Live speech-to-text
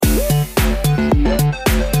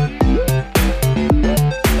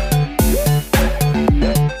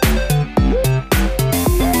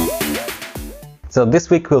So this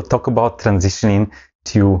week we'll talk about transitioning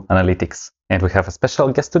to analytics. And we have a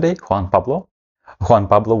special guest today, Juan Pablo. Juan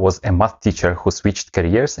Pablo was a math teacher who switched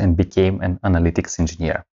careers and became an analytics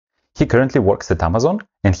engineer. He currently works at Amazon,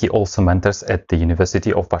 and he also mentors at the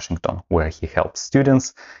University of Washington, where he helps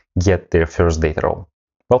students get their first data role.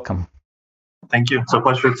 Welcome. Thank you. It's a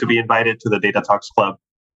pleasure to be invited to the Data Talks Club.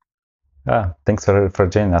 Thanks for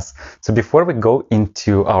joining us. So before we go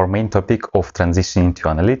into our main topic of transitioning to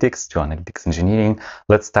analytics engineering,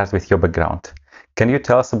 let's start with your background. Can you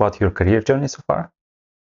tell us about your career journey so far?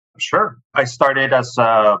 Sure. I started as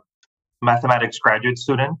a mathematics graduate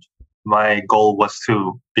student. My goal was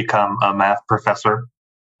to become a math professor.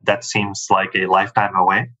 That seems like a lifetime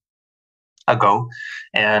ago.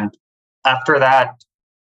 And after that,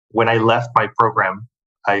 when I left my program,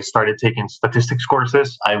 I started taking statistics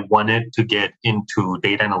courses. I wanted to get into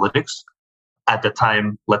data analytics. At the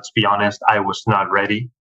time, let's be honest, I was not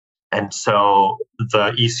ready. And so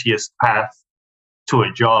the easiest path to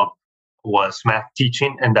a job was math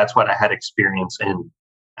teaching, and that's what I had experience in.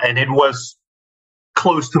 And it was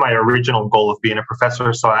close to my original goal of being a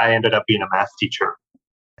professor, so I ended up being a math teacher.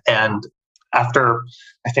 And after,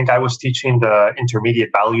 I think I was teaching the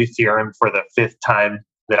intermediate value theorem for the fifth time,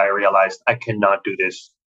 that I realized I cannot do this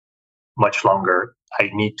much longer.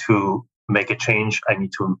 I need to make a change. I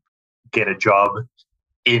need to get a job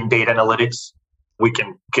in data analytics. We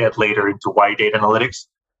can get later into why data analytics.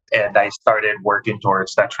 And I started working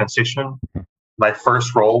towards that transition. My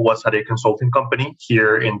first role was at a consulting company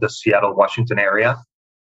here in the Seattle, Washington area.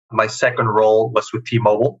 My second role was with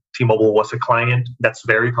T-Mobile. T-Mobile was a client. That's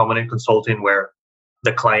very common in consulting, where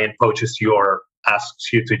the client poaches you or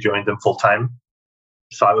asks you to join them full time.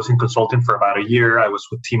 So I was in consulting for about a year. I was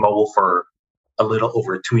with T-Mobile for a little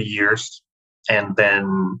over 2 years. And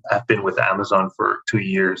then I've been with Amazon for 2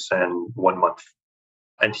 years and 1 month.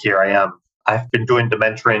 And here I am. I've been doing the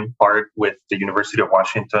mentoring part with the University of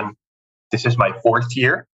Washington. This is my 4th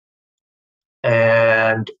year.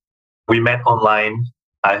 And we met online.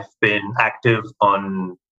 I've been active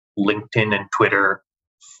on LinkedIn and Twitter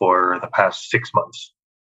for the past 6 months.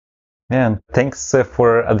 And thanks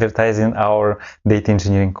for advertising our data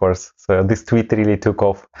engineering course. So this tweet really took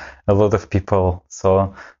off. A lot of people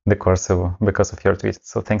saw the course because of your tweet.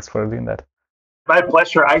 So thanks for doing that. My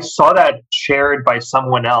pleasure. I saw that shared by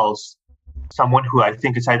someone else, someone who I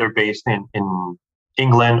think is either based in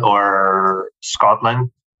England or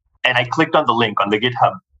Scotland. And I clicked on the link on the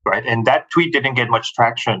GitHub, right? And that tweet didn't get much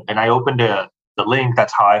traction. And I opened the link.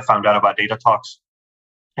 That's how I found out about Data Talks.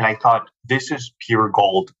 And I thought, this is pure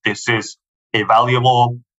gold. This is a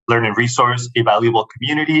valuable learning resource, a valuable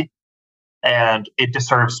community, and it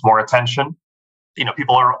deserves more attention.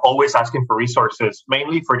 People are always asking for resources,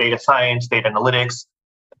 mainly for data science, data analytics.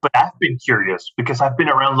 But I've been curious because I've been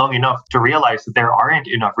around long enough to realize that there aren't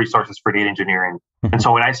enough resources for data engineering. And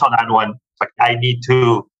so when I saw that one, it's like, I need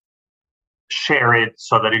to share it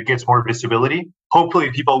so that it gets more visibility.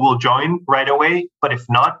 Hopefully people will join right away, but if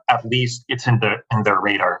not, at least it's in their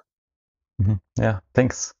radar. Yeah,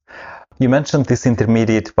 thanks. You mentioned this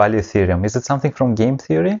intermediate value theorem. Is it something from game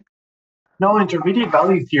theory? No, intermediate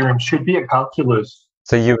value theorem should be a calculus.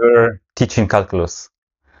 So you were teaching calculus?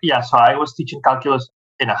 Yeah, so I was teaching calculus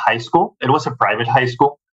in a high school. It was a private high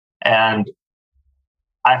school. And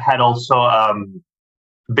I had also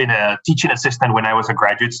been a teaching assistant when I was a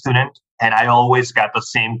graduate student, and I always got the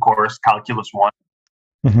same course, Calculus 1.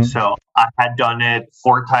 Mm-hmm. So I had done it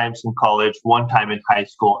 4 times in college, 1 time in high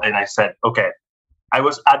school, and I said, okay, I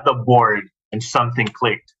was at the board and something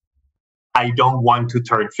clicked. I don't want to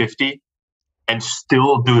turn 50 and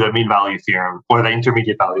still do the mean value theorem or the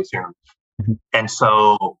intermediate value theorem. Mm-hmm. And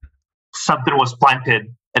so something was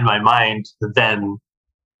planted in my mind then,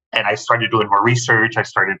 and I started doing more research. I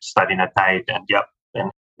started studying at night, and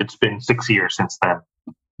it's been 6 years since then,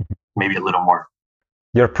 maybe a little more.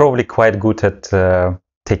 You're probably quite good at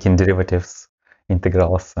taking derivatives,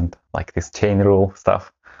 integrals, and like this chain rule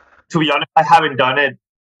stuff. To be honest, I haven't done it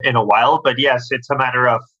in a while, but yes, it's a matter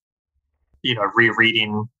of,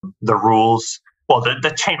 rereading the rules. Well,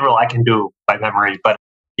 the chain rule I can do by memory, but,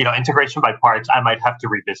 integration by parts, I might have to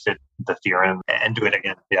revisit the theorem and do it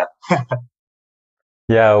again. Yeah.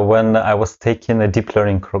 Yeah, when I was taking a deep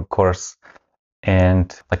learning course,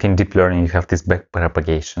 and like in deep learning, you have this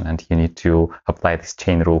backpropagation and you need to apply this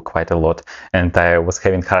chain rule quite a lot. And I was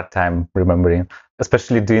having a hard time remembering,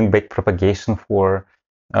 especially doing backpropagation for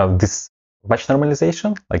this batch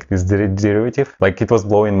normalization, like this derivative. Like it was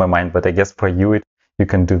blowing my mind, but I guess for you, you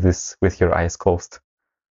can do this with your eyes closed.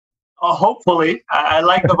 Hopefully. I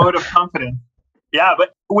like the vote of confidence. Yeah,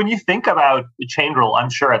 but when you think about the chain rule, I'm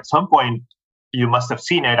sure at some point you must have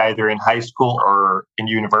seen it either in high school or in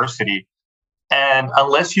university. And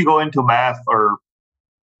unless you go into math or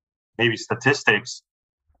maybe statistics,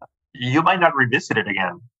 you might not revisit it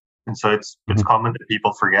again. And so it's common that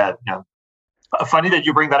people forget. Funny that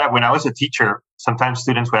you bring that up. When I was a teacher, sometimes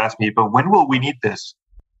students would ask me, but when will we need this?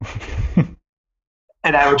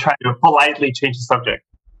 And I would try to politely change the subject.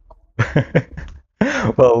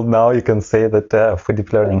 Well, now you can say that for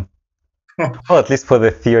deep learning. Well, at least for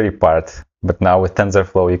the theory part. But now with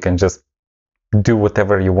TensorFlow, you can just do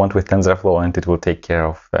whatever you want with TensorFlow and it will take care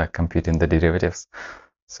of computing the derivatives.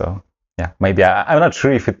 So yeah, maybe I'm not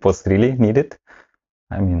sure if it was really needed.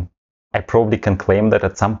 I mean, I probably can claim that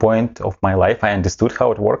at some point of my life I understood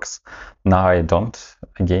how it works. Now I don't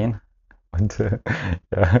again. But,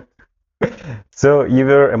 yeah. So you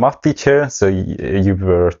were a math teacher, so you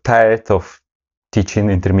were tired of teaching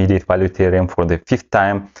intermediate value theorem for the 5th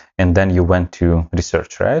time, and then you went to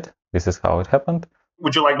research, right? This is how it happened.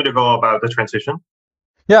 Would you like me to go about the transition?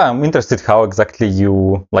 Yeah, I'm interested how exactly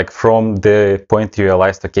you, like from the point you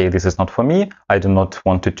realized, okay, this is not for me, I do not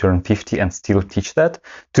want to turn 50 and still teach that,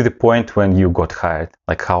 to the point when you got hired.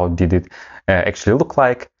 Like how did it actually look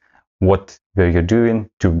like? What were you doing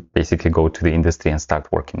to basically go to the industry and start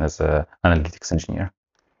working as an analytics engineer?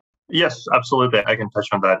 Yes, absolutely. I can touch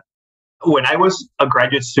on that. When I was a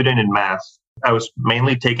graduate student in math, I was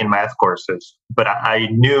mainly taking math courses, but I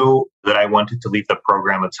knew that I wanted to leave the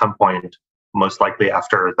program at some point, most likely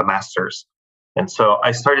after the master's. And so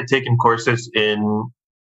I started taking courses in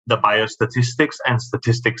the biostatistics and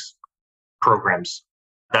statistics programs.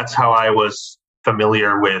 That's how I was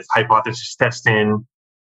familiar with hypothesis testing,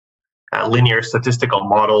 linear statistical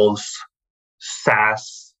models,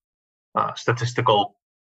 SAS, statistical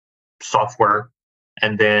software,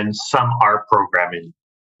 and then some R programming.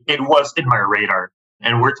 It was in my radar.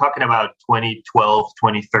 And we're talking about 2012,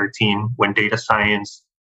 2013, when data science,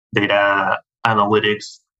 data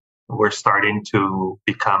analytics were starting to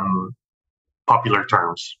become popular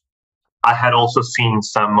terms. I had also seen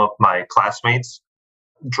some of my classmates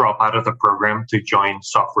drop out of the program to join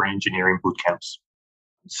software engineering boot camps.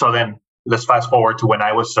 So then let's fast forward to when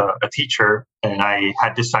I was a teacher and I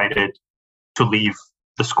had decided to leave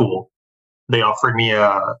the school. They offered me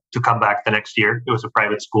to come back the next year. It was a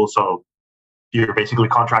private school, so you're basically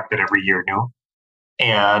contracted every year new.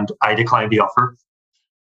 And I declined the offer.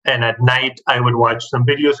 And at night, I would watch some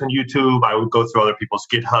videos on YouTube. I would go through other people's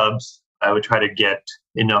GitHubs. I would try to get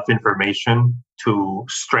enough information to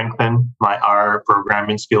strengthen my R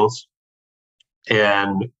programming skills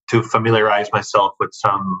and to familiarize myself with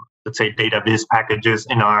some, let's say, data viz packages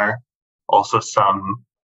in R, also some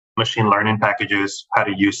machine learning packages, how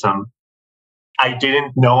to use them. I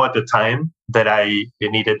didn't know at the time that I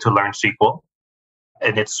needed to learn SQL,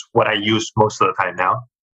 and it's what I use most of the time now.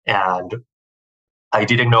 And I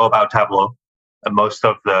didn't know about Tableau. Most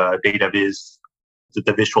of the data viz,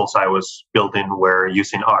 the visuals I was building were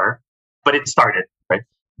using R, but it started, right?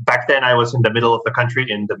 Back then, I was in the middle of the country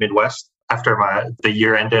in the Midwest. After the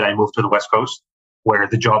year ended, I moved to the West Coast, where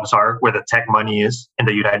the jobs are, where the tech money is in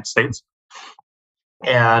the United States.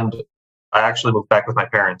 And I actually moved back with my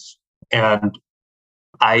parents. And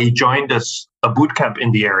I joined a boot camp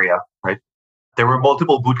in the area, right? There were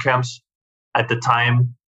multiple boot camps at the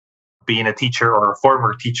time. Being a teacher or a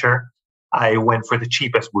former teacher, I went for the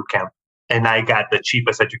cheapest boot camp and I got the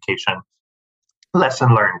cheapest education.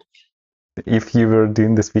 Lesson learned. If you were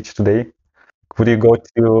doing the switch today, would you go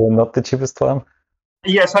to not the cheapest one?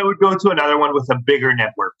 Yes, I would go to another one with a bigger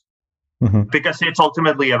network because it's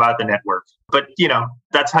ultimately about the network. But,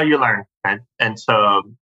 that's how you learn. Right? And so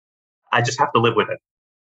I just have to live with it.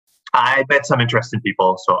 I met some interesting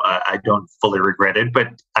people, so I don't fully regret it, but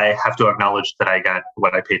I have to acknowledge that I got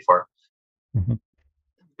what I paid for.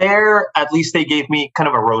 There, at least they gave me kind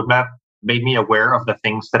of a roadmap, made me aware of the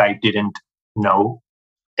things that I didn't know,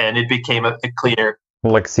 and it became a clear...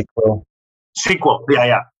 Like SQL? SQL,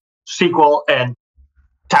 yeah. SQL and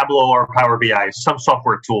Tableau or Power BI, some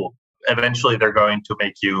software tool. Eventually, they're going to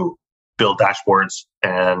make you build dashboards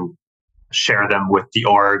and share them with the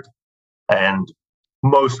org, and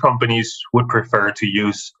most companies would prefer to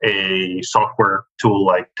use a software tool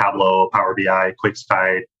like Tableau, Power BI,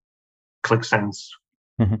 QuickSight, ClickSense.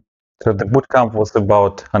 So the bootcamp was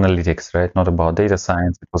about analytics, right? Not about data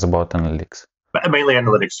science. It was about analytics. Mainly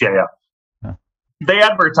analytics, yeah. They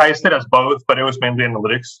advertised it as both, but it was mainly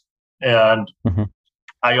analytics. And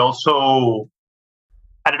I also,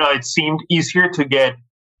 I don't know, it seemed easier to get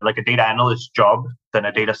like a data analyst job than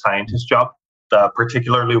a data scientist job,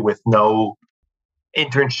 particularly with no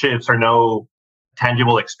internships or no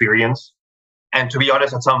tangible experience. And to be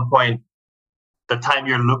honest, at some point, the time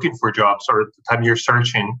you're looking for jobs or the time you're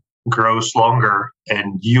searching grows longer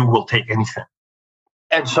and you will take anything.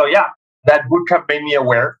 And so, yeah, that bootcamp made me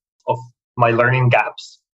aware of my learning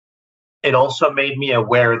gaps. It also made me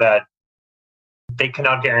aware that they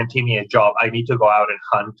cannot guarantee me a job. I need to go out and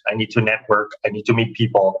hunt. I need to network. I need to meet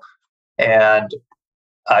people. And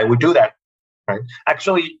I would do that. Right?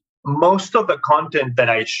 Actually, most of the content that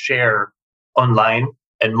I share online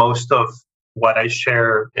and most of what I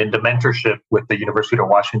share in the mentorship with the University of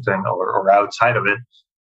Washington or outside of it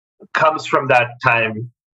comes from that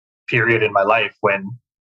time period in my life when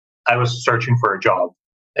I was searching for a job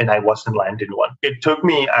and I wasn't landing one. It took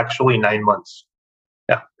me actually 9 months.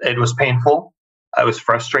 Yeah, it was painful. I was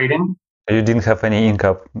frustrating. You didn't have any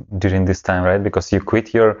income during this time, right? Because you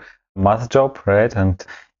quit your math job, right? And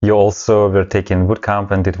you also were taking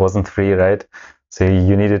bootcamp and it wasn't free, right? So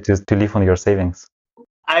you needed to live on your savings.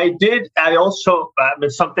 I did. I also,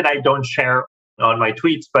 it's something I don't share on my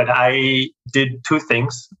tweets, but I did two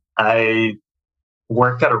things. I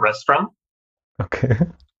worked at a restaurant. Okay.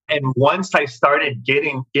 And once I started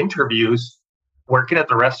getting interviews, working at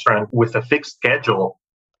the restaurant with a fixed schedule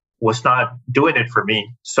was not doing it for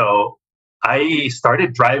me. So I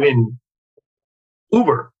started driving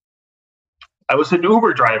Uber. I was an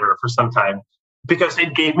Uber driver for some time because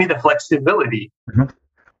it gave me the flexibility. Mm-hmm.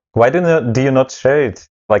 Why do you not share it?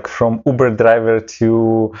 Like from Uber driver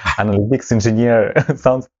to analytics engineer, it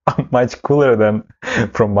sounds much cooler than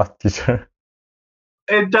from math teacher.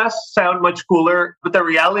 It does sound much cooler, but the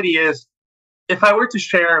reality is, if I were to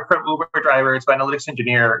share from Uber driver to analytics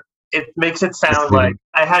engineer, it makes it sound like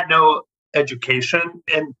I had no education.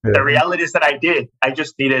 And the reality is that I did. I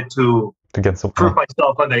just needed to get some prove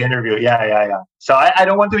myself on the interview. Yeah. So I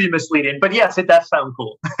don't want to be misleading, but yes, it does sound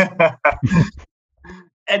cool.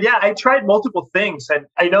 And yeah, I tried multiple things. And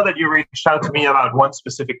I know that you reached out to me about one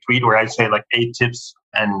specific tweet where I say like 8 tips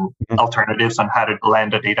and alternatives on how to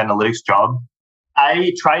land a data analytics job.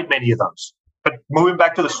 I tried many of those. But moving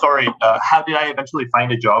back to the story, how did I eventually find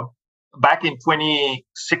a job? Back in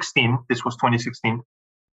 2016, this was 2016,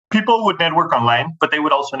 people would network online, but they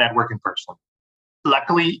would also network in person.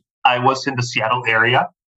 Luckily, I was in the Seattle area,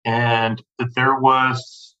 and there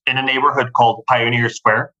was in a neighborhood called Pioneer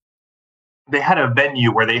Square. They had a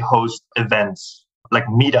venue where they host events, like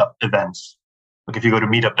meetup events. Like if you go to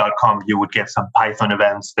meetup.com, you would get some Python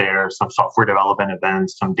events there, some software development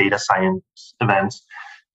events, some data science events.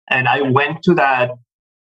 And I went to that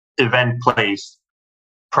event place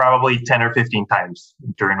probably 10 or 15 times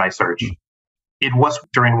during my search. It was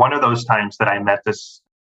during one of those times that I met this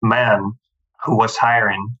man who was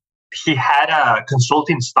hiring. He had a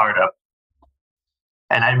consulting startup.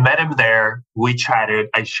 And I met him there. We chatted.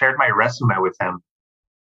 I shared my resume with him.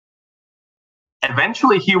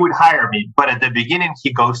 Eventually, he would hire me. But at the beginning,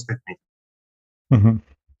 he ghosted me. Mm-hmm.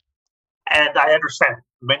 And I understand.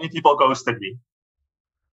 Many people ghosted me.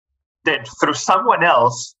 Then through someone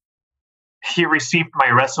else, he received my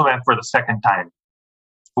resume for the second time.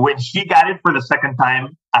 When he got it for the second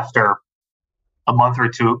time, after a month or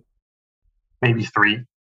two, maybe 3,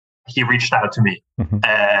 he reached out to me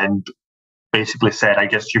and basically said, I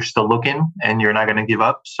guess you're still looking and you're not going to give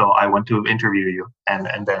up. So I want to interview you.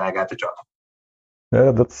 And then I got the job.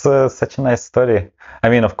 Yeah, that's such a nice story. I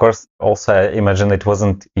mean, of course, also I imagine it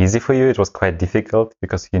wasn't easy for you. It was quite difficult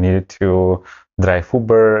because you needed to drive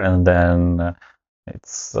Uber, and then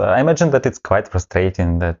it's. I imagine that it's quite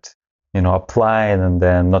frustrating that applied and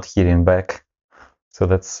then not hearing back. So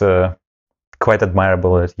that's quite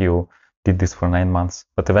admirable that you did this for 9 months.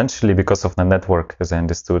 But eventually, because of the network, as I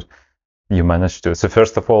understood, you managed to. So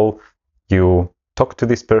first of all, you talk to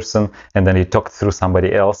this person, and then you talk through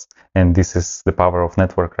somebody else, and this is the power of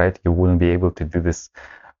network, right? You wouldn't be able to do this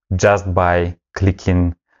just by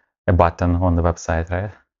clicking a button on the website,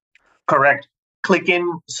 right? Correct.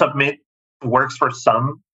 Clicking submit works for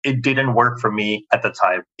some. It didn't work for me at the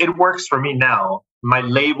time. It works for me now. My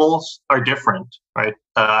labels are different, right?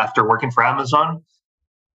 After working for Amazon,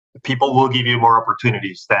 people will give you more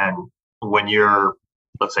opportunities than when you're,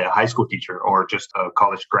 let's say, a high school teacher or just a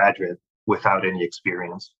college graduate without any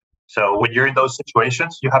experience. So when you're in those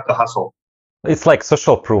situations, you have to hustle. It's like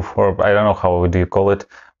social proof, or I don't know how do you call it,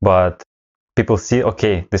 but people see,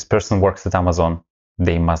 okay, this person works at Amazon.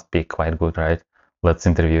 They must be quite good, right? Let's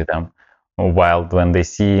interview them. While when they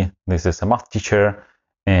see this is a math teacher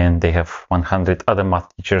and they have 100 other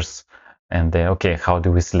math teachers, and they, okay, how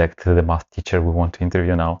do we select the math teacher we want to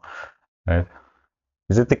interview now? Right?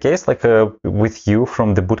 Is it the case like with you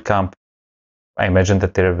from the bootcamp? I imagine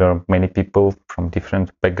that there were many people from different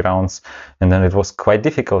backgrounds, and then it was quite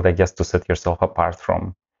difficult, I guess, to set yourself apart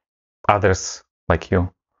from others like you.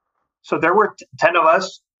 So there were 10 of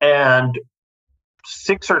us, and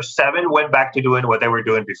 6 or 7 went back to doing what they were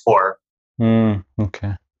doing before.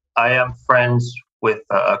 Okay. I am friends with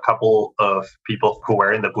a couple of people who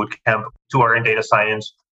were in the boot camp. 2 are in data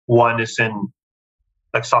science. 1 is in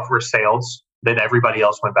like software sales. Then everybody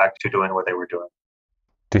else went back to doing what they were doing.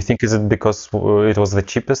 Do you think is it because it was the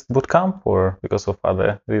cheapest bootcamp or because of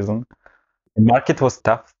other reason? The market was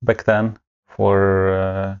tough back then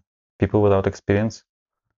for people without experience.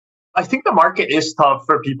 I think the market is tough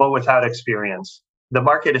for people without experience. The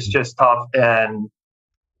market is just tough, and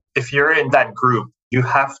if you're in that group, you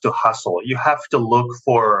have to hustle. You have to look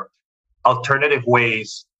for alternative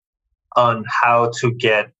ways on how to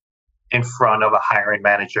get in front of a hiring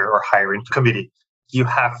manager or hiring committee. You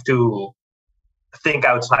have to think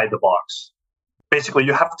outside the box. Basically,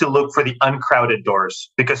 you have to look for the uncrowded doors,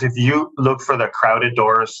 because if you look for the crowded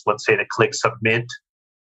doors, let's say to click submit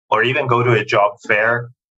or even go to a job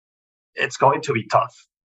fair, it's going to be tough.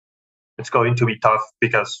 It's going to be tough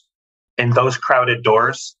because in those crowded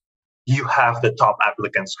doors, you have the top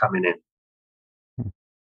applicants coming in.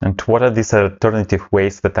 And what are these alternative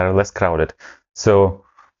ways that are less crowded? So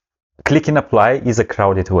click and apply is a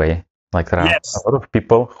crowded way. Like there are a lot of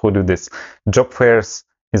people who do this. Job fairs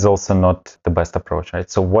is also not the best approach,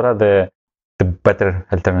 right? So what are the better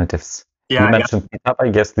alternatives? You mentioned GitHub. I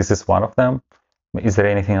guess this is one of them. Is there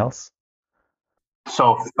anything else?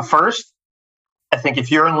 So first, I think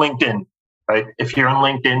if you're on LinkedIn, right? If you're on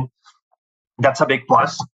LinkedIn, that's a big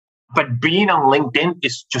plus. But being on LinkedIn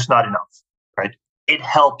is just not enough, right? It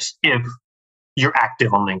helps if you're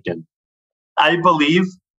active on LinkedIn. I believe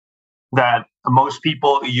that most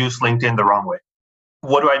people use LinkedIn the wrong way.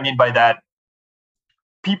 What do I mean by that?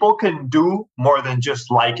 People can do more than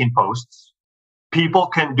just liking posts. People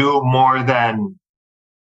can do more than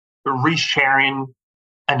resharing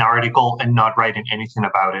an article and not writing anything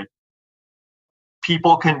about it.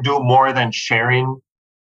 People can do more than sharing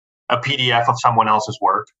a PDF of someone else's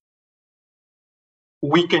work.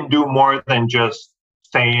 We can do more than just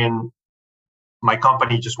saying, my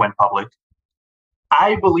company just went public.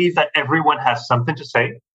 I believe that everyone has something to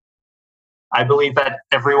say. I believe that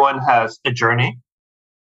everyone has a journey,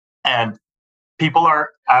 and people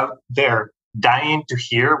are out there dying to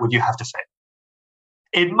hear what you have to say.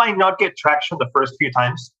 It might not get traction the first few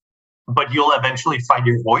times, but you'll eventually find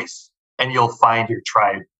your voice and you'll find your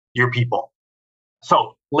tribe, your people.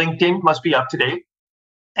 So LinkedIn must be up to date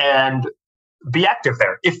and be active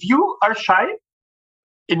there. If you are shy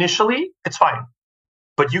initially, it's fine,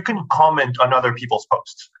 but you can comment on other people's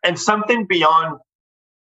posts. And something beyond,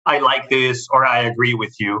 I like this or I agree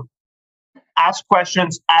with you. Ask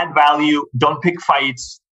questions, add value, don't pick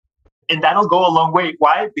fights. And that'll go a long way.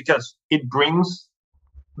 Why? Because it brings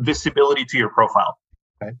visibility to your profile.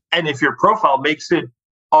 Okay. And if your profile makes it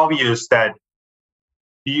obvious that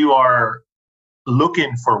you are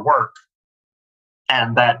looking for work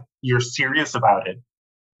and that you're serious about it,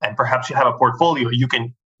 and perhaps you have a portfolio, you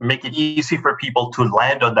can make it easy for people to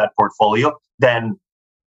land on that portfolio, then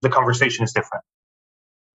the conversation is different.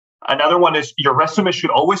 Another one is your resume should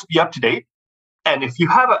always be up to date. And if you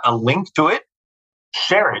have a link to it,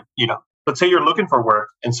 share it. Let's say you're looking for work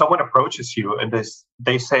and someone approaches you and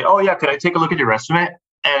they say, oh yeah, could I take a look at your resume?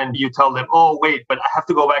 And you tell them, oh wait, but I have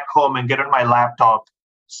to go back home and get on my laptop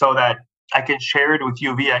so that I can share it with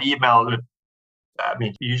you via email. I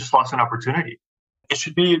mean, you just lost an opportunity. It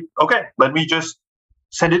should be, okay, let me just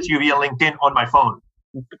send it to you via LinkedIn on my phone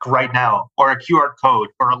right now, or a QR code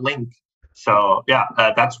or a link. So yeah,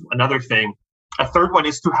 that's another thing. A third one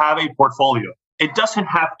is to have a portfolio. It doesn't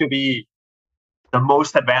have to be the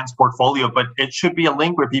most advanced portfolio, but it should be a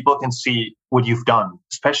link where people can see what you've done,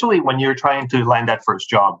 especially when you're trying to land that first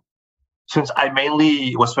job. Since I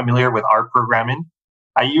mainly was familiar with R programming,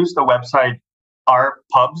 I used the website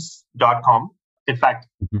rpubs.com. In fact,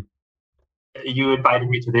 you invited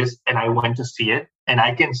me to this and I went to see it, and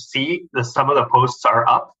I can see that some of the posts are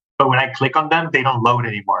up, but when I click on them, they don't load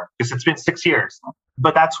anymore because it's been 6 years.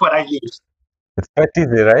 But that's what I used. It's quite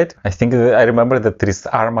easy, right? I think I remember that there is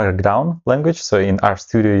R Markdown language. So in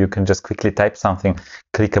RStudio, you can just quickly type something,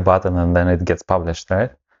 click a button, and then it gets published,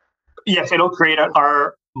 right? Yes, it'll create an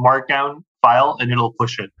R Markdown file and it'll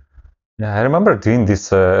push it. Yeah, I remember doing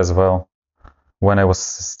this as well when I was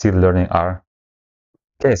still learning R.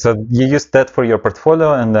 Okay, so you used that for your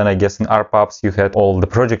portfolio, and then I guess in RPubs you had all the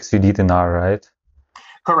projects you did in R, right?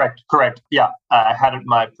 Correct. Yeah, I had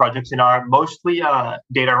my projects in R, mostly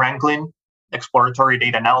data wrangling, exploratory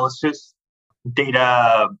data analysis,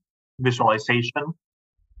 data visualization.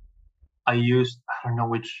 I used, I don't know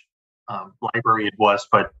which library it was,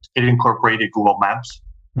 but it incorporated Google Maps.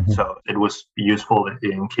 Mhm. So it was useful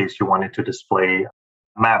in case you wanted to display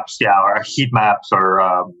maps, yeah, or heat maps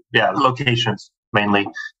or locations mainly.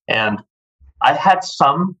 And I had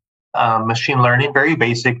some machine learning, very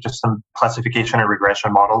basic, just some classification and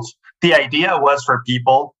regression models. The idea was for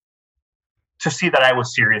people to see that I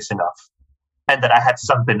was serious enough and that I had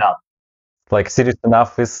something up. Like serious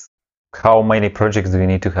enough is how many projects do you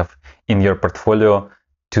need to have in your portfolio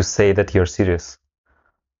to say that you're serious?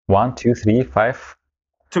 1, 2, 3, 5,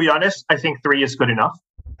 To be honest, I think 3 is good enough.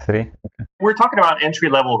 3? We're talking about entry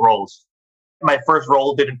level roles. My first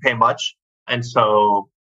role didn't pay much. And so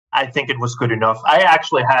I think it was good enough. I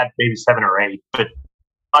actually had maybe 7 or 8, but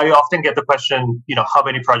I often get the question, how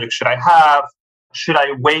many projects should I have? Should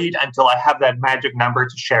I wait until I have that magic number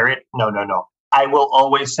to share it? No, no, no. I will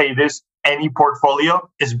always say this: any portfolio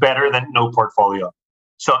is better than no portfolio.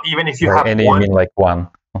 So even if you By have any, you one, mean like 1.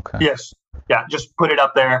 Okay. yes, yeah, just put it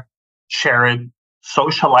up there, share it,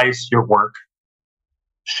 socialize your work,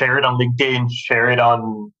 share it on LinkedIn, share it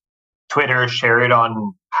on Twitter, share it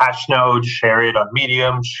on Hashnote, share it on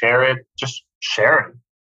Medium, just share it.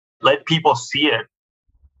 Let people see it.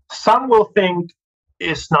 Some will think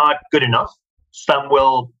it's not good enough. Some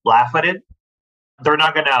will laugh at it. They're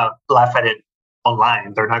not going to laugh at it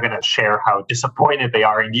online. They're not going to share how disappointed they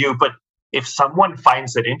are in you. But if someone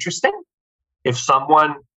finds it interesting, if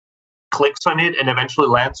someone clicks on it and eventually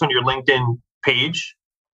lands on your LinkedIn page,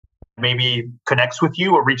 maybe connects with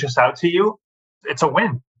you or reaches out to you, it's a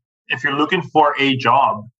win. If you're looking for a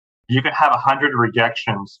job, you can have 100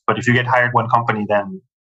 rejections, but if you get hired one company, then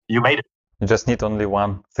you made it. You just need only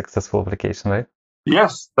one successful application, right?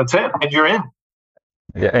 Yes, that's it. And you're in.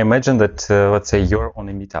 Yeah, imagine that, let's say you're on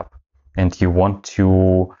a meetup and you want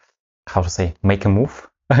to, how to say, make a move.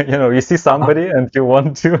 You see somebody and you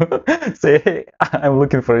want to say, hey, I'm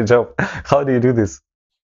looking for a job. How do you do this?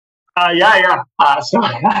 Yeah. So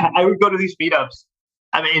I would go to these meetups.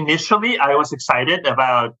 I mean, initially, I was excited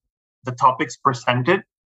about the topics presented.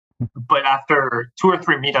 But after 2 or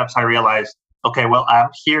 3 meetups, I realized, okay, well, I'm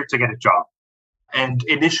here to get a job. And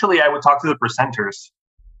initially, I would talk to the presenters,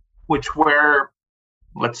 which were,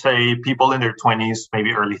 let's say, people in their 20s,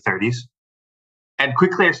 maybe early 30s. And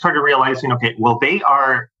quickly, I started realizing, okay, well, they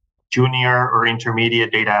are junior or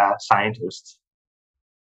intermediate data scientists.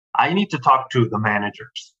 I need to talk to the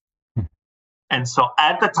managers. And so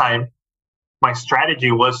at the time, my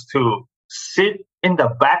strategy was to sit in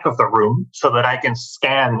the back of the room so that I can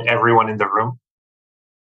scan everyone in the room.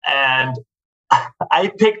 And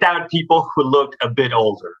I picked out people who looked a bit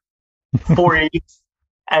older, 40s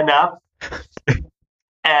and up.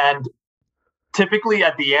 And typically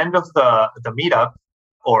at the end of the meetup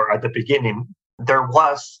or at the beginning, there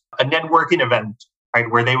was a networking event, right,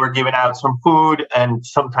 where they were giving out some food and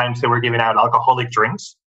sometimes they were giving out alcoholic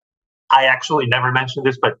drinks. I actually never mentioned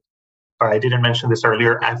this, or I didn't mention this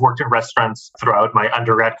earlier. I've worked in restaurants throughout my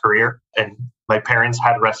undergrad career, and my parents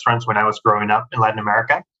had restaurants when I was growing up in Latin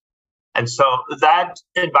America. And so that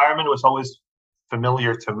environment was always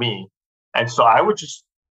familiar to me. And so I would just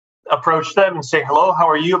approach them and say, hello, how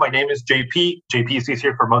are you? My name is JP. JP is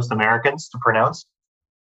easier for most Americans to pronounce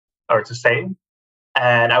or to say.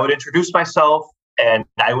 And I would introduce myself and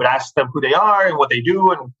I would ask them who they are and what they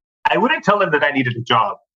do. And I wouldn't tell them that I needed a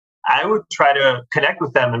job. I would try to connect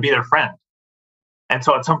with them and be their friend. And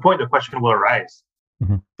so at some point, the question will arise.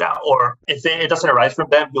 Mm-hmm. Or if it doesn't arise from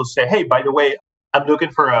them, you'll say, hey, by the way, I'm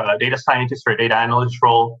looking for a data scientist or a data analyst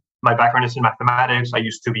role. My background is in mathematics. I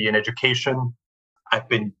used to be in education. I've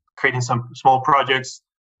been creating some small projects.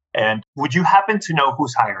 And would you happen to know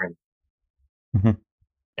who's hiring? Mm-hmm.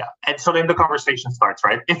 Yeah. And so then the conversation starts,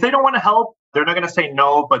 right? If they don't want to help, they're not going to say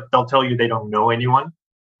no, but they'll tell you they don't know anyone.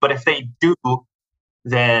 But if they do,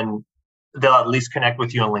 then they'll at least connect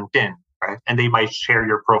with you on LinkedIn, right? And they might share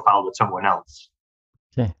your profile with someone else.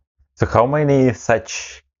 Okay. So how many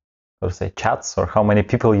such, let's say, chats or how many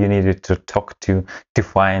people you needed to talk to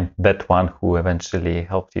find that one who eventually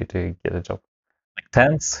helped you to get a job? Like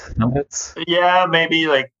tens, hundreds? Yeah, maybe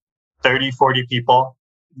like 30, 40 people.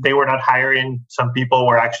 They were not hiring. Some people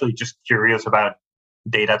were actually just curious about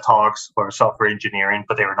data talks or software engineering,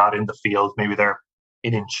 but they were not in the field. Maybe they're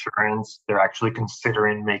in insurance. They're actually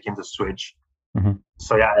considering making the switch. Mm-hmm.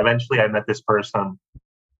 So yeah, eventually I met this person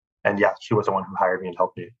and yeah, she was the one who hired me and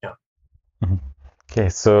helped me. Yeah. Mm-hmm. Okay,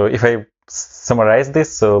 so if I summarize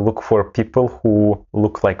this, so look for people who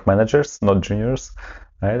look like managers, not juniors,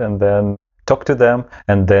 right? And then talk to them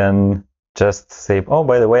and then just say, oh,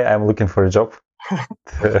 by the way, I'm looking for a job.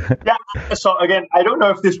 Yeah. So again, I don't know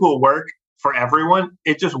if this will work for everyone.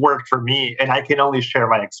 It just worked for me and I can only share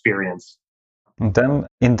my experience. And then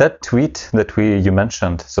in that tweet that you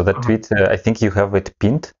mentioned, so that tweet, I think you have it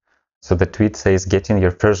pinned. So the tweet says, getting your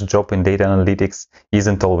first job in data analytics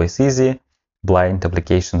isn't always easy. Blind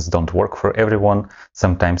applications don't work for everyone.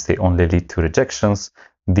 Sometimes they only lead to rejections.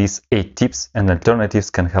 These 8 tips and alternatives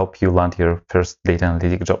can help you land your first data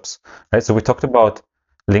analytic jobs. Right? So we talked about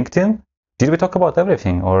LinkedIn. Did we talk about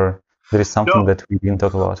everything, or there is something that we didn't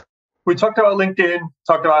talk about? We talked about LinkedIn,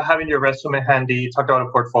 talked about having your resume handy, talked about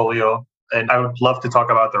a portfolio, and I would love to talk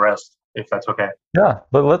about the rest, if that's okay. Yeah,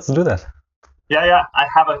 but let's do that. Yeah. I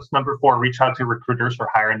have as number 4, reach out to recruiters or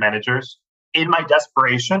hiring managers. In my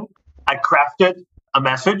desperation, I crafted a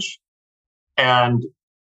message, and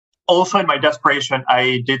also in my desperation,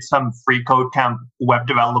 I did some free code camp web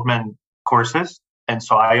development courses. And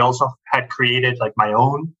so I also had created like my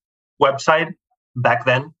own website back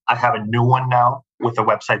then. I have a new one now with a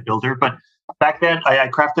website builder. But back then I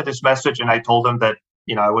crafted this message, and I told them that,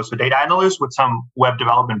 I was a data analyst with some web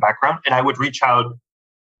development background, and I would reach out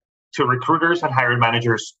to recruiters and hiring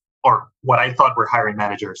managers, or what I thought were hiring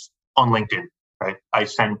managers, on LinkedIn, right? I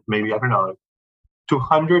sent maybe,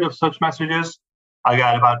 200 of such messages. I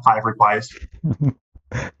got about 5 replies.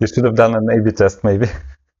 You should have done an A/B test, maybe.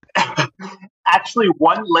 Actually,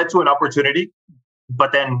 one led to an opportunity,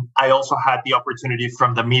 but then I also had the opportunity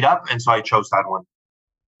from the meetup, and so I chose that one.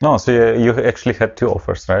 No, so you actually had 2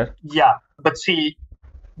 offers, right? Yeah, but see,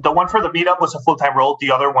 the one for the meetup was a full-time role.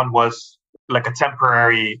 The other one was like a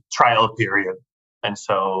temporary trial period. And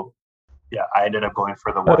so, yeah, I ended up going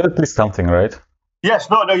for the one. At least something, right? Yes,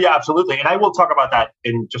 yeah, absolutely. And I will talk about that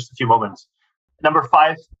in just a few moments. Number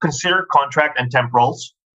 5, consider contract and temp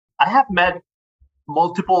roles. I have met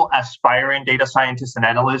multiple aspiring data scientists and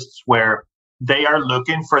analysts where they are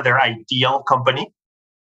looking for their ideal company.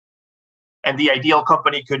 And the ideal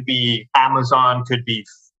company could be Amazon, could be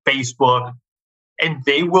Facebook, and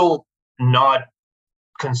they will not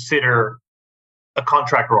consider a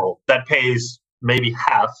contract role that pays maybe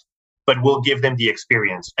half, but will give them the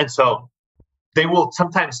experience. And so they will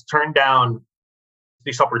sometimes turn down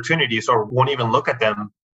these opportunities or won't even look at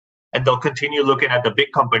them. And they'll continue looking at the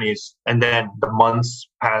big companies. And then the months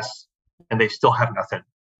pass and they still have nothing.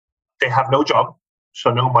 They have no job,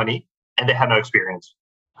 so no money, and they have no experience.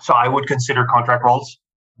 So I would consider contract roles.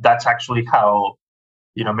 That's actually how,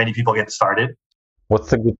 many people get started.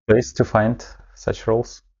 What's a good place to find such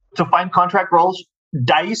roles? To find contract roles,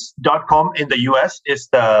 dice.com in the US is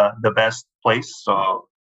the best place. So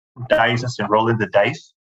Dice is enrolled in the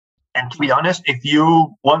Dice. And to be honest, if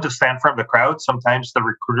you want to stand from the crowd, sometimes the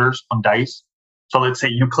recruiters on Dice, so let's say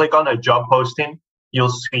you click on a job posting, you'll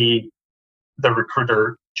see the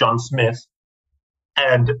recruiter, John Smith,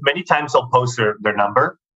 and many times they'll post their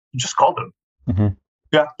number. Just call them. Mm-hmm.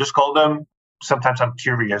 Yeah, just call them. Sometimes I'm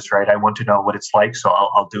curious, right? I want to know what it's like, so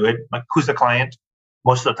I'll do it. Like, who's the client?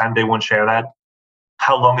 Most of the time, they won't share that.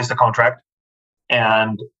 How long is the contract?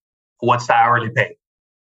 And what's the hourly pay?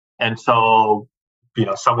 And so,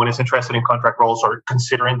 someone is interested in contract roles or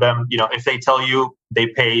considering them. If they tell you they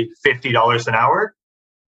pay $50 an hour,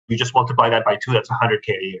 you just multiply that by 2. That's $100K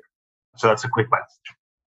a year. So that's a quick math.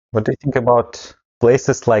 What do you think about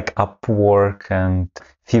places like Upwork and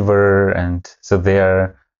Fiverr? And so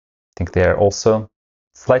I think they are also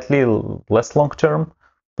slightly less long-term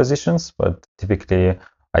positions, but typically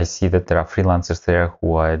I see that there are freelancers there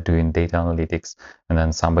who are doing data analytics, and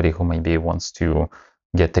then somebody who maybe wants to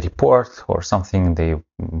get a report or something, they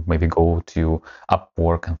maybe go to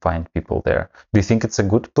Upwork and find people there. Do you think it's a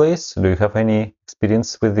good place? Do you have any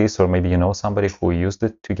experience with this, or maybe somebody who used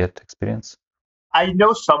it to get experience? I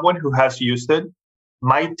know someone who has used it.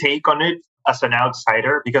 My take on it as an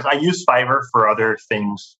outsider, because I use Fiverr for other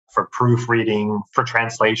things, for proofreading, for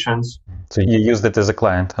translations. So you used it as a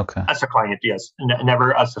client, okay? As a client, yes,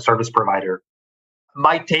 never as a service provider.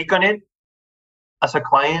 My take on it as a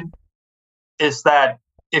client is that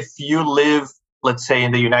if you live, let's say,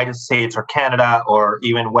 in the United States or Canada or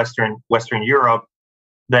even Western Europe,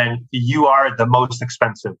 then you are the most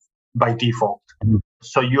expensive by default. Mm-hmm.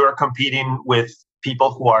 So you are competing with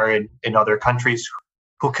people who are in other countries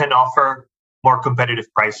who can offer more competitive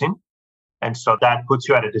pricing. And so that puts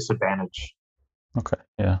you at a disadvantage. Okay,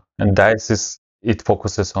 yeah. And Dice it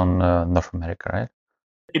focuses on North America, right?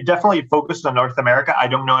 It definitely focuses on North America. I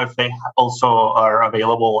don't know if they also are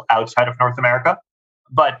available outside of North America,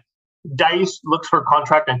 but Dice looks for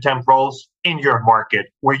contract and temp roles in your market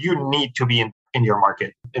where you need to be in your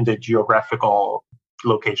market, in the geographical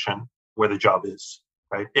location where the job is,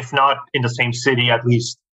 right? If not in the same city, at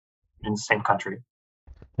least in the same country.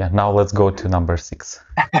 Yeah, now let's go to number 6.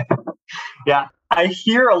 Yeah, I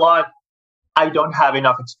hear a lot, I don't have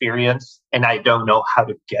enough experience and I don't know how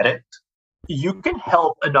to get it. You can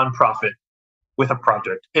help a nonprofit with a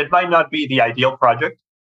project. It might not be the ideal project,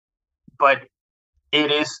 but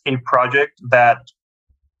it is a project that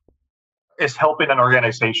is helping an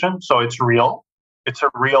organization. So it's real. It's a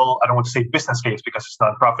real, I don't want to say business case because it's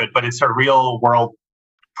nonprofit, but it's a real world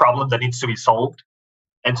problem that needs to be solved.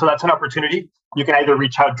 And so that's an opportunity. You can either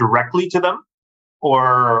reach out directly to them,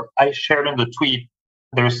 or I shared in the tweet,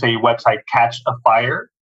 there's a website, Catch a Fire.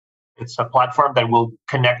 It's a platform that will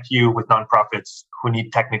connect you with nonprofits who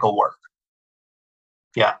need technical work.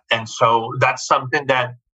 Yeah. And so that's something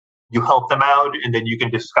that you help them out, and then you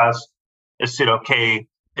can discuss, is it okay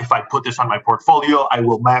if I put this on my portfolio? I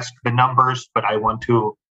will mask the numbers, but I want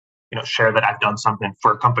to share that I've done something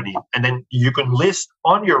for a company. And then you can list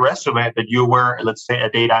on your resume that you were, let's say, a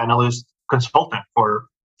data analyst consultant for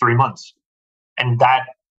 3 months. And that,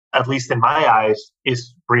 at least in my eyes,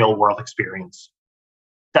 is real world experience.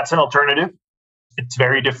 That's an alternative. It's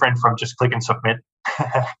very different from just click and submit.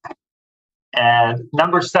 And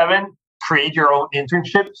number 7, create your own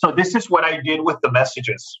internship. So this is what I did with the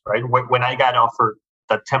messages, right? When I got offered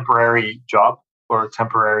the temporary job or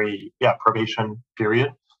temporary probation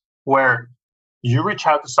period, where you reach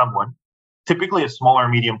out to someone, typically a small or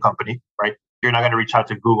medium company, right? You're not going to reach out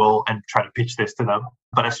to Google and try to pitch this to them,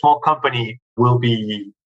 but a small company will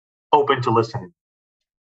be open to listening.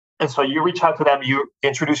 And so you reach out to them, you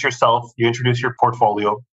introduce yourself, you introduce your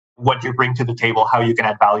portfolio, what you bring to the table, how you can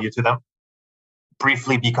add value to them,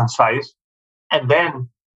 briefly be concise. And then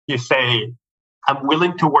you say, I'm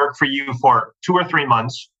willing to work for you for 2 or 3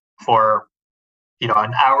 months for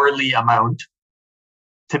an hourly amount,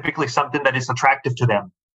 typically something that is attractive to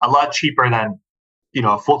them, a lot cheaper than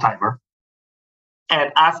a full-timer.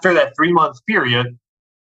 And after that 3-month period,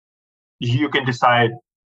 you can decide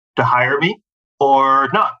to hire me or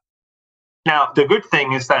not. Now, the good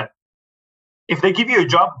thing is that if they give you a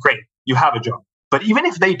job, great, you have a job. But even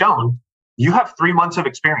if they don't, you have 3 months of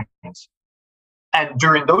experience. And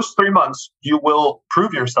during those 3 months, you will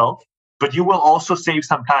prove yourself, but you will also save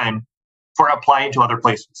some time for applying to other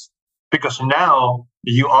places. Because now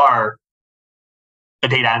you are a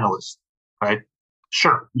data analyst, right?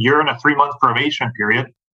 Sure, you're in a 3-month probation period,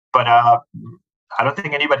 but I don't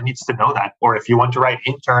think anybody needs to know that. Or if you want to write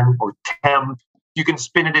intern or temp, you can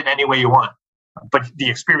spin it in any way you want. But the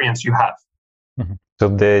experience you have. Mm-hmm. So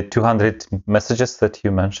the 200 messages that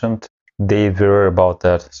you mentioned, they were about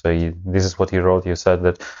that. So this is what you wrote. You said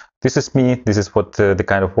that this is me. This is what the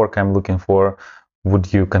kind of work I'm looking for.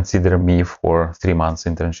 Would you consider me for 3 months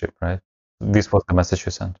internship, right? This was the message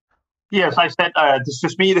you sent. Yes, I said, this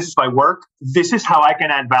is me. This is my work. This is how I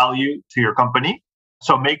can add value to your company.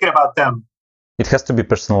 So make it about them. It has to be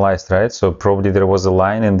personalized, right? So probably there was a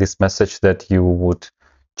line in this message that you would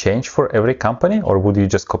change for every company, or would you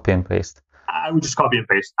just copy and paste? I would just copy and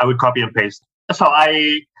paste. I would copy and paste. So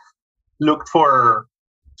I looked for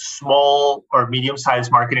small or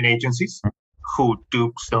medium-sized marketing agencies who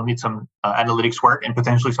do still need some analytics work and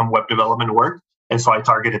potentially some web development work. And so I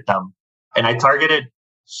targeted them. And I targeted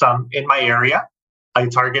some in my area. I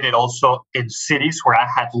targeted also in cities where I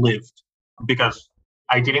had lived, because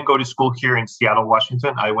I didn't go to school here in Seattle,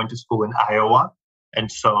 Washington. I went to school in Iowa.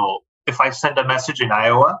 And so if I send a message in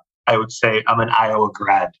Iowa, I would say I'm an Iowa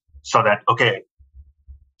grad, so that, okay,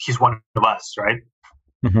 he's one of us, right?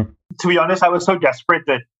 Mm-hmm. To be honest, I was so desperate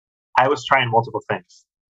that I was trying multiple things.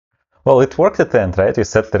 Well, it worked at the end, right? You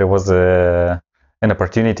said there was an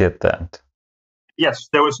opportunity at the end. Yes,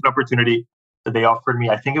 there was an opportunity that they offered me.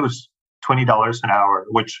 I think it was $20 an hour,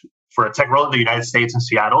 which for a tech role in the United States in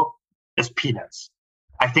Seattle is peanuts.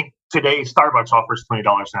 I think today Starbucks offers $20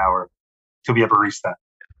 an hour to be a barista.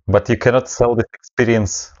 But you cannot sell this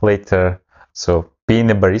experience later. So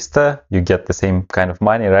being a barista, you get the same kind of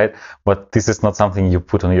money, right? But this is not something you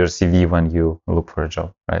put on your CV when you look for a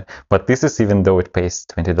job, right? But this is, even though it pays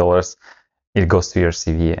 $20, it goes to your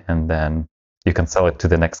CV and then you can sell it to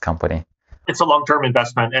the next company. It's a long-term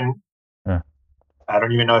investment, and I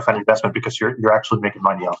don't even know if an investment, because you're actually making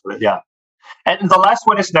money off of it. Yeah. And the last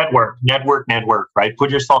one is network, right?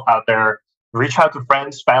 Put yourself out there, reach out to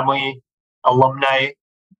friends, family, alumni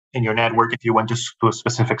in your network. If you went to a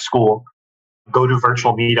specific school, go to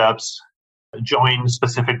virtual meetups, join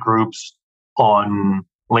specific groups on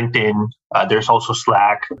LinkedIn. There's also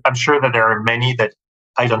Slack. I'm sure that there are many that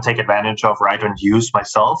I don't take advantage of or I don't use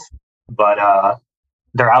myself, but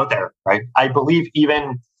they're out there, right? I believe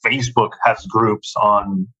even Facebook has groups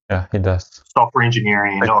on it does. Software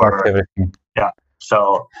engineering or everything. Yeah.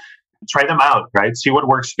 So try them out, right? See what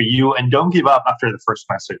works for you, and don't give up after the first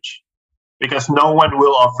message, because no one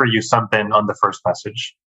will offer you something on the first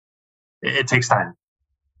message. It takes time.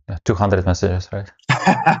 200 messages, right?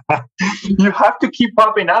 You have to keep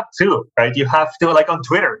popping up too, right? You have to, like on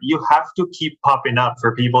Twitter, you have to keep popping up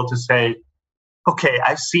for people to say, okay,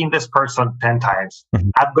 I've seen this person 10 times.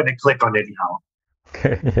 I'm going to click on it now.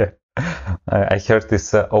 Yeah. I heard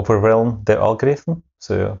this overwhelm the algorithm.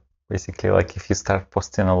 So basically, like if you start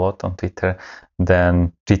posting a lot on Twitter,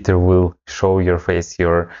 then Twitter will show your face,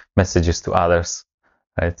 your messages to others,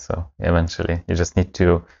 right? So eventually you just need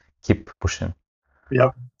to keep pushing.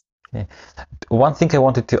 Yep. Okay. One thing I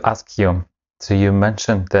wanted to ask you. So you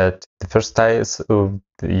mentioned that the first size of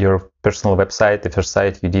your personal website, the first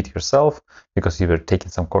site you did yourself because you were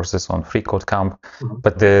taking some courses on FreeCodeCamp,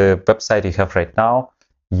 but the website you have right now,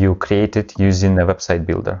 you created using a website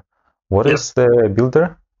builder. What is the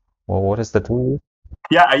builder? Well, what is the tool?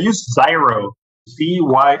 Yeah, I use Zyro,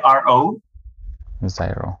 Zyro.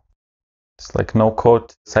 Zyro. It's like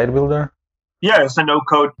no-code site builder? Yeah, it's a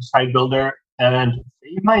no-code site builder, and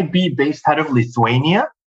it might be based out of Lithuania.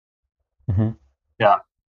 Yeah,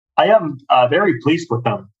 I am very pleased with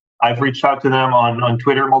them. I've reached out to them on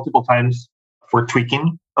Twitter multiple times for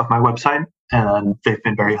tweaking of my website, and they've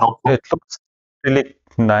been very helpful. It looks really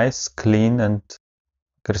nice, clean, and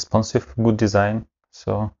responsive, good design.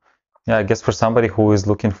 So yeah, I guess for somebody who is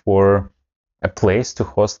looking for a place to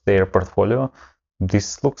host their portfolio,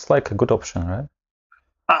 this looks like a good option, right?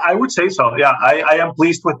 I would say so. Yeah, I am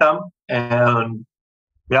pleased with them. And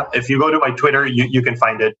yeah, if you go to my Twitter, you can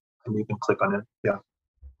find it and you can click on it. Yeah.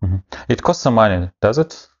 It costs some money, does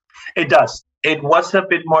it? It does. It was a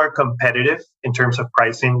bit more competitive in terms of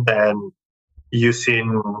pricing than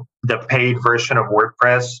using the paid version of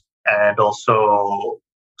WordPress and also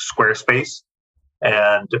Squarespace.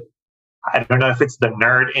 And I don't know if it's the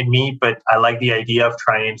nerd in me, but I like the idea of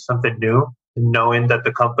trying something new, knowing that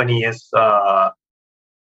the company is,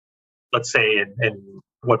 let's say, in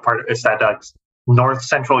what part is that? North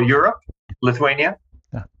Central Europe, Lithuania?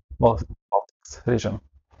 Yeah, Baltics region.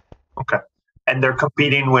 Okay. And they're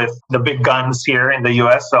competing with the big guns here in the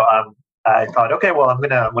US. So I thought, okay, well, I'm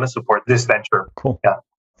gonna support this venture. Cool. Yeah.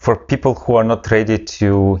 For people who are not ready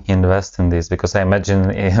to invest in this, because I imagine,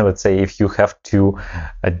 let's say, if you have to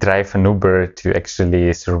drive an Uber to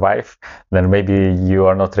actually survive, then maybe you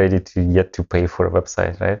are not ready to yet to pay for a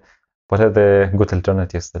website, right? What are the good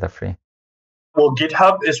alternatives that are free? Well,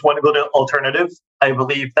 GitHub is one good alternative. I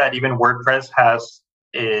believe that even WordPress has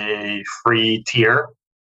a free tier.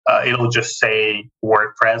 It'll just say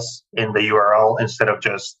WordPress in the URL instead of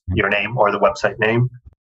just your name or the website name.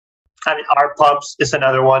 I mean, RPubs is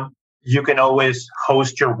another one. You can always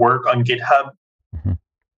host your work on GitHub.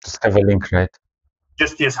 Just have a link, right?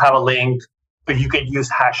 Just have a link. You can use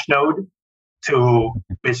Hashnode to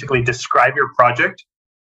basically describe your project.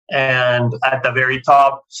 And at the very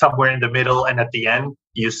top, somewhere in the middle, and at the end,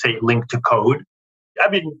 you say link to code. I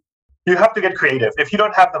mean, you have to get creative. If you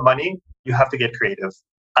don't have the money, you have to get creative.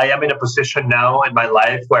 I am in a position now in my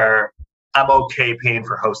life where I'm okay paying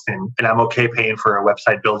for hosting and I'm okay paying for a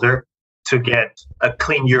website builder to get a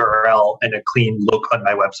clean URL and a clean look on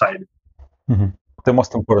my website. The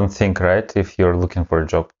most important thing, right? If you're looking for a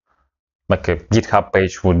job, like a GitHub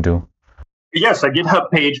page would do. Yes, a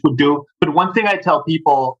GitHub page would do. But one thing I tell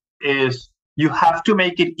people is you have to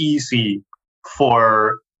make it easy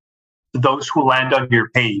for those who land on your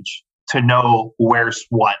page to know where's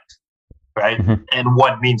what, right? And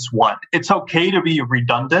what means what. It's okay to be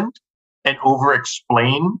redundant and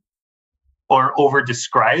over-explain or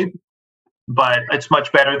over-describe, but it's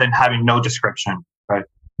much better than having no description, right?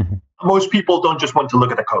 Most people don't just want to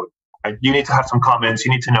look at the code, right? You need to have some comments.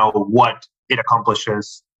 You need to know what it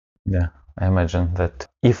accomplishes. Yeah, I imagine that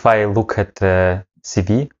if I look at the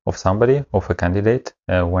CV of somebody, of a candidate,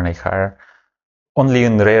 when I hire, only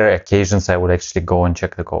in rare occasions I would actually go and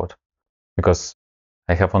check the code, because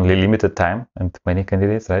I have only limited time and many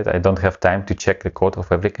candidates, right? I don't have time to check the code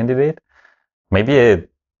of every candidate. Maybe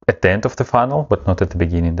at the end of the funnel, but not at the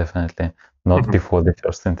beginning, definitely. Not before the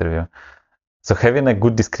first interview. So having a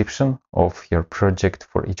good description of your project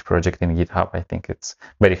for each project in GitHub, I think it's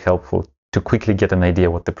very helpful to quickly get an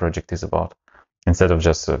idea what the project is about, instead of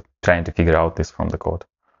just trying to figure out this from the code.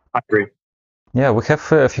 I agree. Yeah, we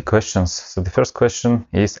have a few questions. So the first question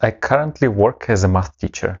is, I currently work as a math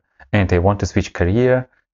teacher and I want to switch career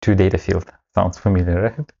to data field. Sounds familiar,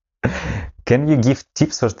 right? Can you give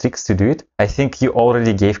tips or tricks to do it? I think you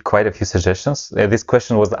already gave quite a few suggestions. This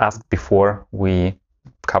question was asked before we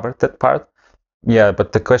covered that part. Yeah,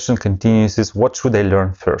 but the question continues is, what should I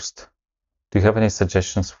learn first? Do you have any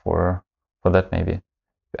suggestions for that maybe?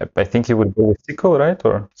 I think you would go with SQL, right?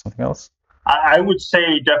 Or something else? I would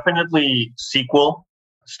say definitely SQL.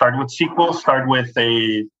 Start with SQL. Start with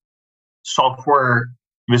a software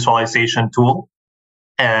visualization tool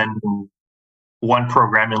and one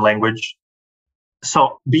programming language.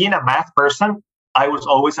 So being a math person, I was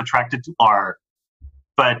always attracted to R.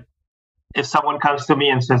 But if someone comes to me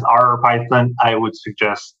and says R or Python, I would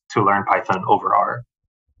suggest to learn Python over R.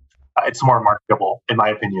 It's more marketable, in my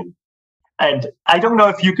opinion. And I don't know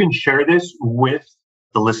if you can share this with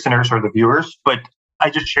the listeners or the viewers, but I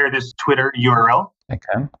just share this Twitter URL.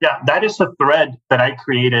 Okay. Yeah, that is a thread that I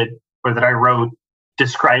created or that I wrote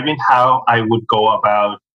describing how I would go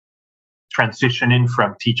about transitioning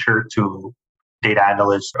from teacher to data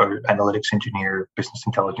analyst or analytics engineer, business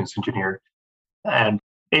intelligence engineer. And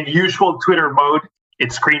in usual Twitter mode,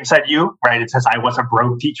 it screams at you, right? It says I was a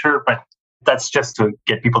broke teacher, but that's just to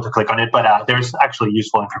get people to click on it. But there's actually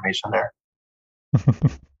useful information there.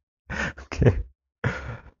 Okay.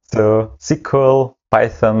 So SQL,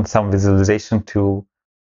 Python, some visualization tool.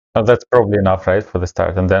 Oh, that's probably enough, right, for the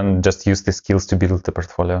start. And then just use the skills to build the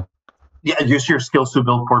portfolio. Yeah, use your skills to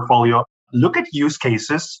build portfolio. Look at use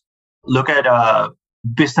cases. Look at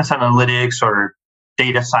business analytics or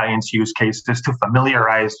data science use cases to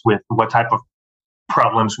familiarize with what type of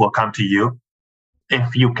problems will come to you.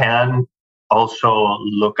 If you can, also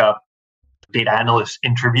look up data analyst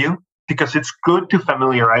interview, because it's good to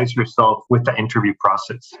familiarize yourself with the interview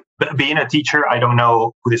process. But being a teacher, I don't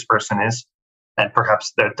know who this person is, and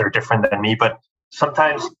perhaps they're different than me, but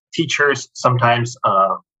sometimes teachers, sometimes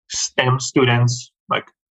STEM students, like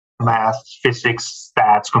math, physics,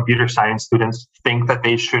 stats, computer science students, think that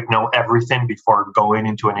they should know everything before going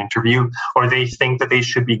into an interview, or they think that they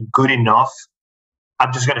should be good enough.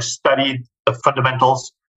 I'm just going to study the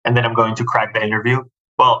fundamentals and then I'm going to crack the interview.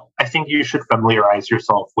 Well, I think you should familiarize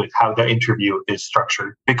yourself with how the interview is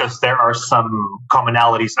structured, because there are some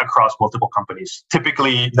commonalities across multiple companies.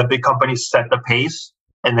 Typically, the big companies set the pace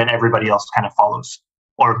and then everybody else kind of follows,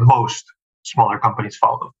 or most smaller companies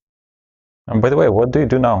follow. And by the way, what do you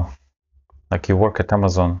do now? Like, you work at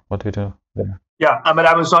Amazon. What do you do there? Yeah, I'm at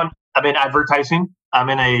Amazon. I'm in advertising. I'm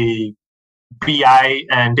in a BI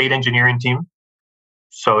and data engineering team.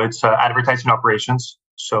 So it's advertising operations.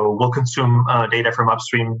 So we'll consume data from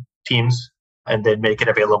upstream teams and then make it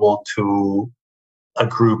available to a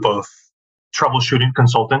group of troubleshooting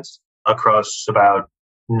consultants across about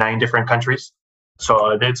 9 different countries.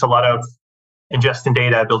 So it's a lot of ingesting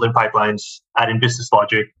data, building pipelines, adding business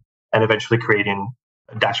logic, and eventually creating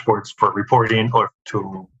dashboards for reporting or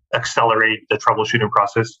to accelerate the troubleshooting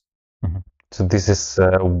process. Mm-hmm. So this is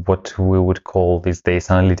what we would call these days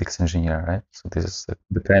analytics engineer, right? So this is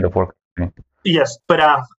the kind of work. Yes, but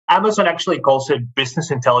Amazon actually calls it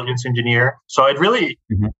business intelligence engineer. So it really,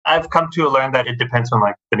 I've come to learn that it depends on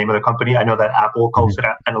like the name of the company. I know that Apple calls it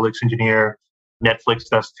analytics engineer, Netflix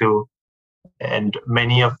does too, and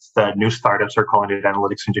many of the new startups are calling it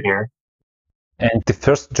analytics engineer. And the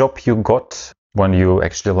first job you got when you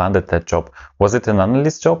actually landed that job, was it an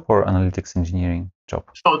analyst job or analytics engineering job?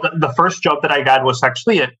 So the first job that I got was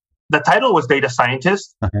actually the title was data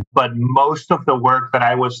scientist, but most of the work that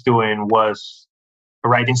I was doing was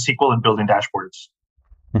writing SQL and building dashboards.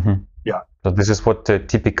 Yeah. So this is what a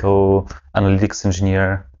typical analytics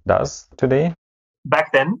engineer does today?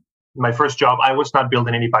 Back then, my first job, I was not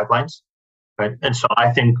building any pipelines, right? And so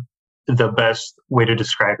I think the best way to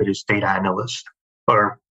describe it is data analyst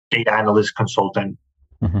or data analyst consultant.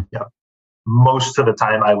 Yeah. Most of the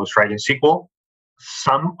time I was writing SQL.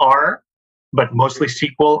 Some are, but mostly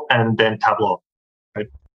SQL and then Tableau. Right?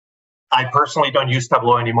 I personally don't use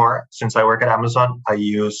Tableau anymore since I work at Amazon. I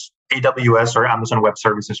use AWS or Amazon Web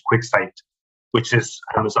Services QuickSight, which is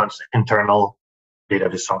Amazon's internal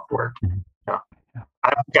database software. Yeah.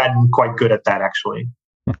 I've gotten quite good at that, actually.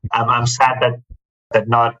 I'm sad that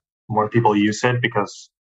not more people use it, because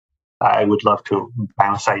I would love to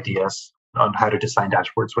bounce ideas on how to design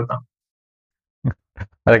dashboards with them.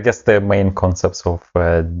 I guess the main concepts of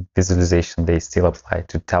visualization, they still apply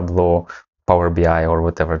to Tableau, Power BI, or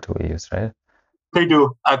whatever tool we use, right? They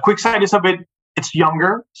do. QuickSight is it's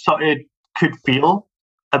younger, so it could feel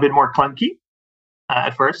a bit more clunky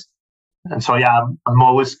at first. And so, yeah, I'm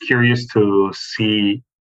always curious to see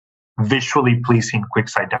visually pleasing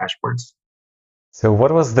QuickSight dashboards. So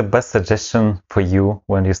what was the best suggestion for you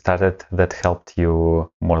when you started that helped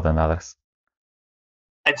you more than others?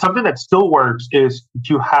 And something that still works is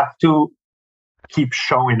you have to keep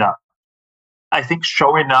showing up. I think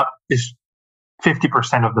showing up is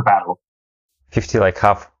 50% of the battle. 50, like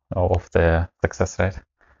half of the success, right?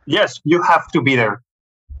 Yes, you have to be there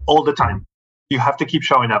all the time. You have to keep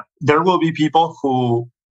showing up. There will be people who,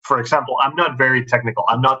 for example, I'm not very technical.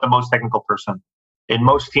 I'm not the most technical person. In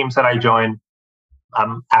most teams that I join,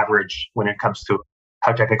 I'm average when it comes to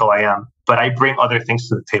how technical I am, but I bring other things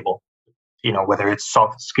to the table. Whether it's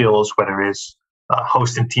soft skills, whether it's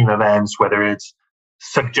hosting team events, whether it's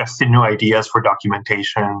suggesting new ideas for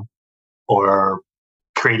documentation or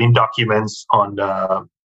creating documents on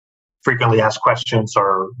frequently asked questions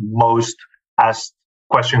or most asked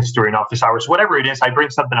questions during office hours, whatever it is, I bring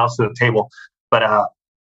something else to the table. But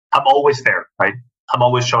I'm always there, right? I'm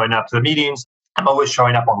always showing up to the meetings. I'm always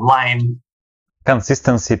showing up online.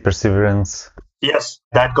 Consistency, perseverance. Yes,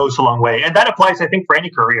 that goes a long way. And that applies, I think, for any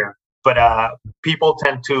career. But people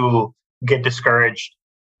tend to get discouraged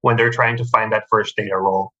when they're trying to find that first data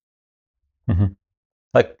role. Mm-hmm.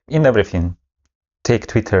 Like in everything, take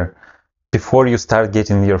Twitter. Before you start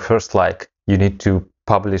getting your first like, you need to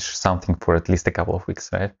publish something for at least a couple of weeks,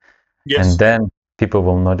 right? Yes. And then people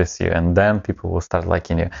will notice you, and then people will start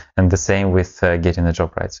liking you. And the same with getting a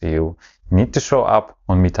job, right? So you need to show up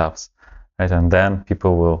on meetups, right? And then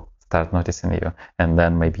people will start noticing you, and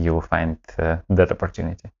then maybe you will find that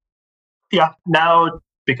opportunity. Yeah, now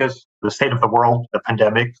because the state of the world, the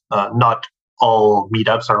pandemic, not all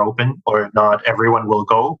meetups are open or not everyone will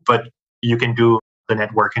go, but you can do the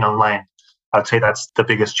networking online. I'd say that's the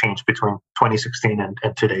biggest change between 2016 and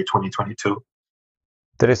today, 2022.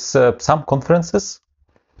 There is some conferences,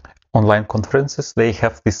 online conferences, they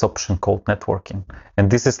have this option called networking.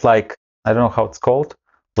 And this is like, I don't know how it's called,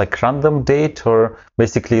 like random date, or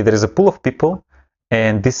basically there is a pool of people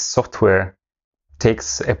and this software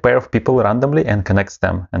takes a pair of people randomly and connects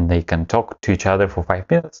them, and they can talk to each other for 5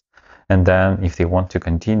 minutes. And then if they want to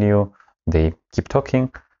continue, they keep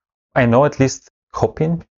talking. I know at least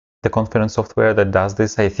Hopin, the conference software that does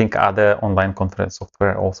this. I think other online conference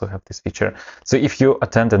software also have this feature. So if you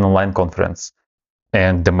attend an online conference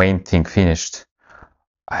and the main thing finished,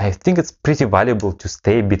 I think it's pretty valuable to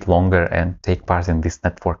stay a bit longer and take part in this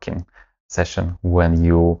networking session when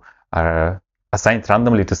you are assigned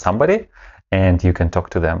randomly to somebody and you can talk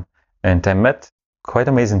to them. And I met quite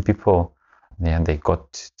amazing people. And they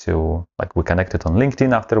got to, like, we connected on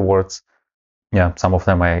LinkedIn afterwards. Yeah, some of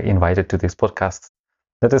them I invited to this podcast.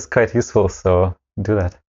 That is quite useful, so do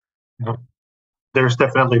that. There's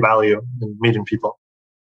definitely value in meeting people.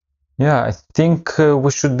 Yeah, I think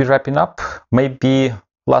we should be wrapping up. Maybe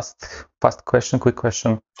quick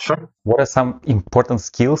question. Sure. What are some important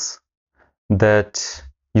skills that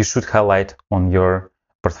you should highlight on your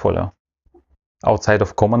portfolio? Outside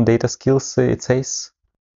of common data skills, it says.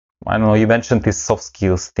 I don't know, you mentioned these soft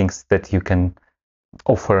skills, things that you can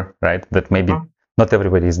offer, right? That maybe not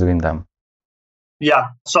everybody is doing them. Yeah,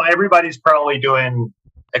 so everybody's probably doing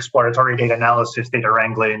exploratory data analysis, data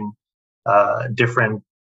wrangling, different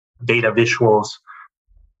data visuals.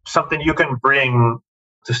 Something you can bring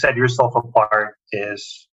to set yourself apart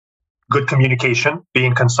is good communication,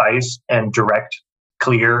 being concise and direct,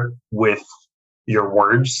 clear with your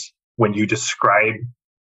words when you describe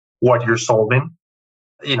what you're solving.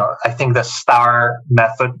 I think the STAR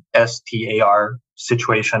method, STAR,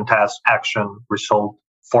 situation, task, action, result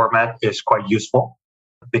format is quite useful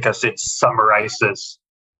because it summarizes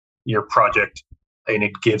your project and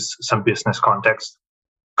it gives some business context.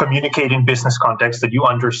 Communicate in business context that you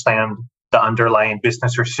understand the underlying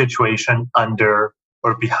business or situation under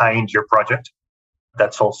or behind your project.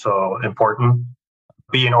 That's also important.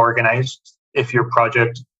 Being organized. If your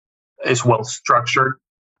project is well structured,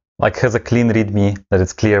 like has a clean README, that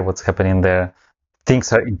it's clear what's happening there.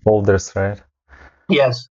 Things are in folders, right?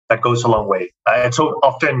 Yes, that goes a long way. It's so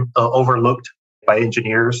often overlooked by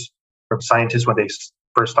engineers or scientists when they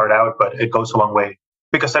first start out, but it goes a long way.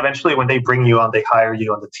 Because eventually when they bring you on, they hire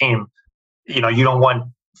you on the team, you don't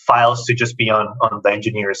want files to just be on the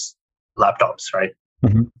engineers' laptops, right?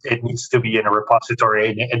 Mm-hmm. It needs to be in a repository,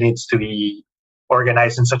 and it needs to be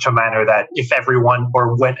organized in such a manner that if everyone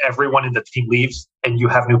or when everyone in the team leaves and you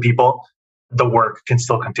have new people, the work can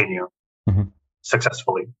still continue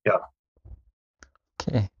successfully. Yeah.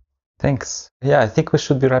 Okay. Thanks. Yeah, I think we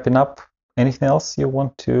should be wrapping up. Anything else you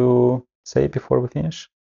want to say before we finish?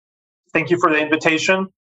 Thank you for the invitation.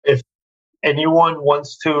 If anyone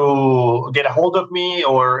wants to get a hold of me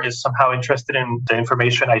or is somehow interested in the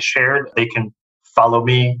information I shared, they can follow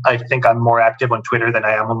me. I think I'm more active on Twitter than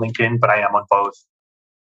I am on LinkedIn, but I am on both.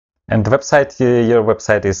 And the website, your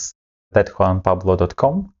website is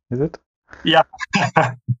thatjuanpablo.com, is it? Yeah.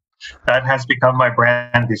 That has become my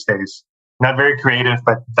brand these days. Not very creative,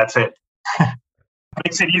 but that's it.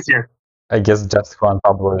 Makes it easier. I guess just Juan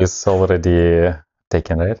Pablo is already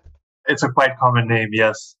taken, right? It's a quite common name,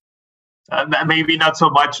 yes. Maybe not so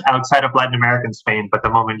much outside of Latin America and Spain, but the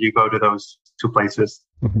moment you go to those two places,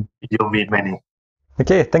 you'll meet many.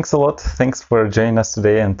 Okay, thanks a lot. Thanks for joining us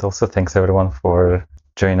today, and also thanks everyone for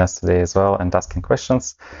joining us today as well and asking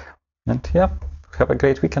questions. And yeah, have a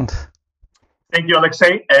great weekend. Thank you,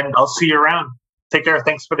 Alexei, and I'll see you around. Take care.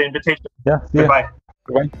 Thanks for the invitation. Yeah. Goodbye.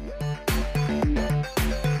 Goodbye.